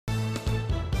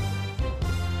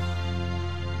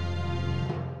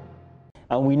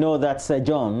And we know that Sir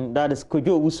John, that is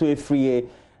Kojo Owusu-Efrie,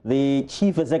 the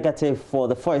Chief Executive for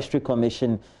the Forestry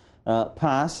Commission,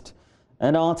 passed.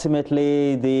 And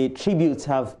ultimately, the tributes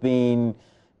have been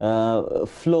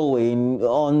flowing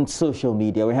on social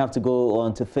media. We have to go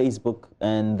onto Facebook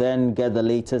and then get the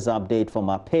latest update from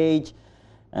our page.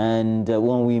 And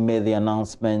when we made the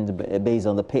announcement based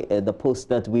on the post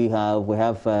that we have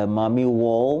Mami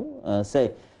Wall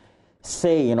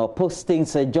say, you know, posting,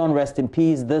 say, John, rest in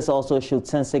peace. This also should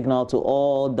send signal to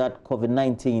all that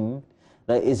COVID-19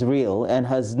 that is real and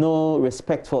has no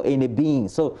respect for any being.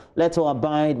 So let's all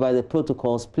abide by the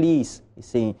protocols, please. You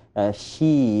see,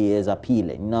 she is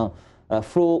appealing. Now,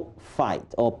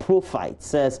 Pro-Fight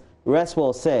says, rest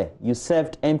well, sir. You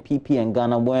served MPP and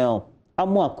Ghana well.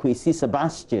 Amwa Kwesi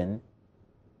Sebastian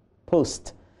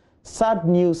post. Sad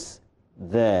news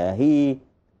there. He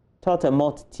taught a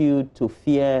multitude to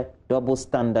fear double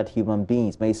standard human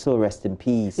beings. May so rest in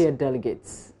peace. Fear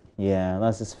delegates. Yeah,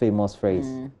 that's his famous phrase.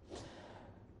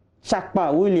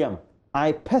 Chakpa William,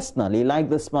 I personally like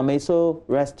this man. May so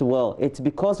rest well. It's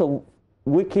because of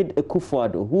wicked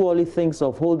Akufo-Addo, who only thinks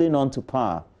of holding on to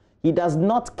power. He does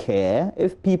not care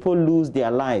if people lose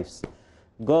their lives.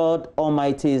 God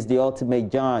Almighty is the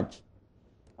ultimate judge.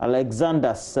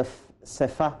 Alexander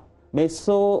Sefa, may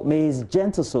his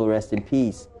gentle soul rest in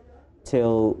peace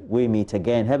till we meet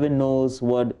again. Heaven knows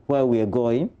where we are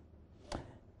going.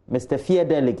 Mr. Fear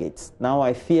Delegates, now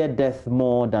I fear death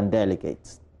more than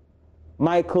delegates.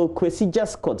 Michael Kwesi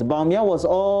Jascott, Bawumia was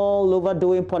all over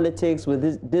doing politics with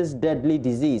this deadly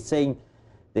disease, saying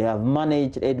they have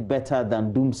managed it better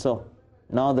than Dumso.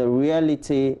 Now the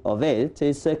reality of it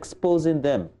is exposing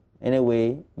them.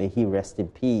 Anyway, may he rest in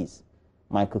peace.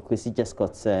 Michael Kwesi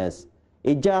Jascott says,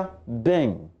 Eja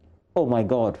Beng, oh my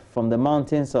God, from the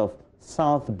mountains of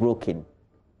South Broken.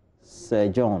 Sir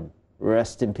John,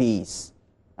 rest in peace.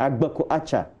 Agbaku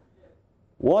Acha,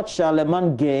 what shall a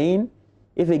man gain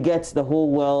if he gets the whole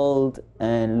world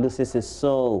and loses his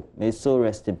soul? May his soul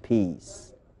rest in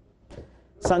peace.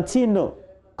 Santino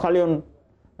Collion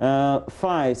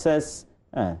 5 says,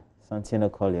 Santino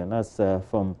Collion, that's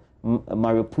from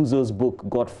Mario Puzo's book,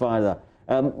 Godfather.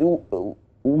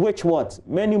 Which what?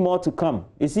 Many more to come.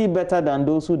 Is he better than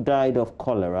those who died of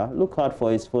cholera? Look out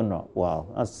for his funeral. Wow,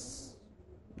 that's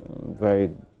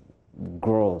very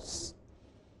gross.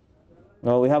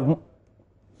 Well, we have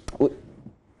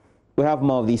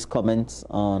more of these comments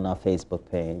on our Facebook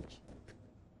page.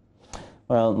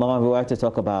 Well, Mama, we like to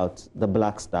talk about the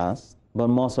Black Stars, but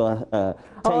more so...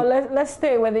 let's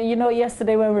stay with it. You know,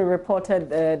 yesterday when we reported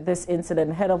this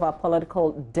incident, head of our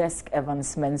political desk,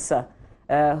 Evans Mensah,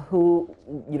 who,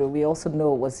 you know, we also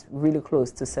know was really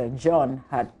close to Sir John,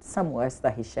 had some words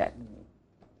that he shared.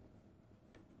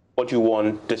 What do you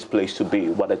want this place to be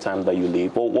by the time that you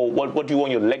leave? What do you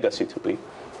want your legacy to be?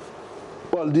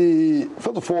 Well,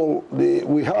 first of all,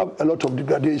 we have a lot of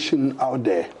degradation out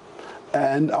there.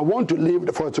 And I want to leave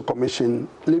the Forestry Commission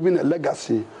leaving a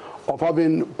legacy of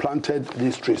having planted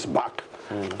these trees back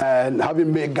and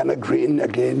having made Ghana green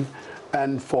again,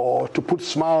 and to put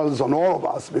smiles on all of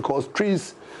us, because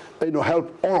trees, you know,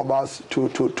 help all of us to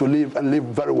live and live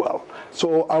very well.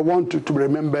 So I want to be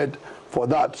remembered for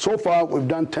that. So far, we've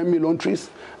done 10 million trees.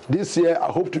 This year, I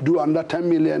hope to do another 10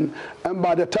 million. And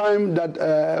by the time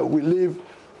that we leave,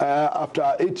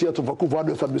 after 8 years of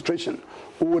Akufo-Addo's administration,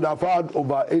 we would have had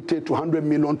over 80 to 100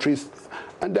 million trees.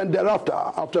 And then thereafter,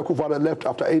 after Akufo-Addo left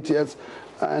after 8 years,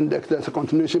 and there's a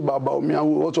continuation by Bawumia,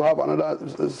 we also have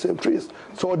another same trees.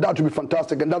 So that would be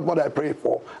fantastic, and that's what I pray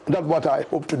for, and that's what I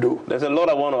hope to do. There's a lot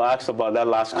I want to ask about that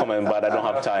last comment, but I don't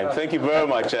have time. Thank you very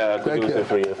much,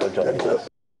 for joining us.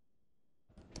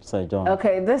 Sir John.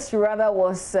 Okay, this rather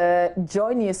was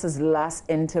JoyNews' last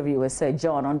interview with Sir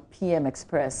John on PM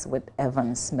Express with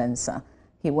Evans Mensah.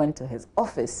 He went to his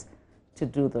office to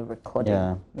do the recording.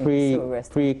 Yeah,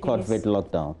 pre-COVID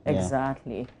lockdown.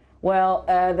 Exactly. Yeah. Well,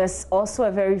 there's also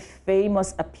a very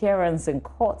famous appearance in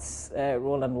courts,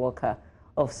 Roland Walker,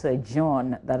 of Sir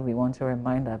John, that we want to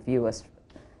remind our viewers,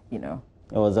 you know.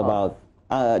 It was about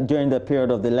during the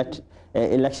period of the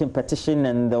election petition,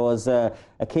 and there was a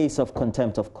case of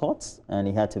contempt of courts, and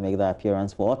he had to make that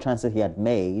appearance for utterances he had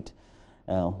made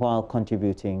while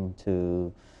contributing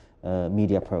to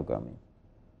media programming.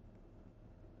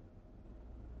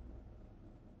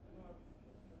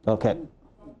 Okay.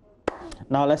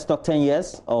 Now let's talk 10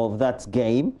 years of that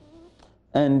game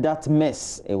and that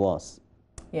mess it was.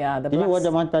 Yeah. Did you watch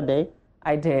the match that day?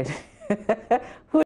 I did.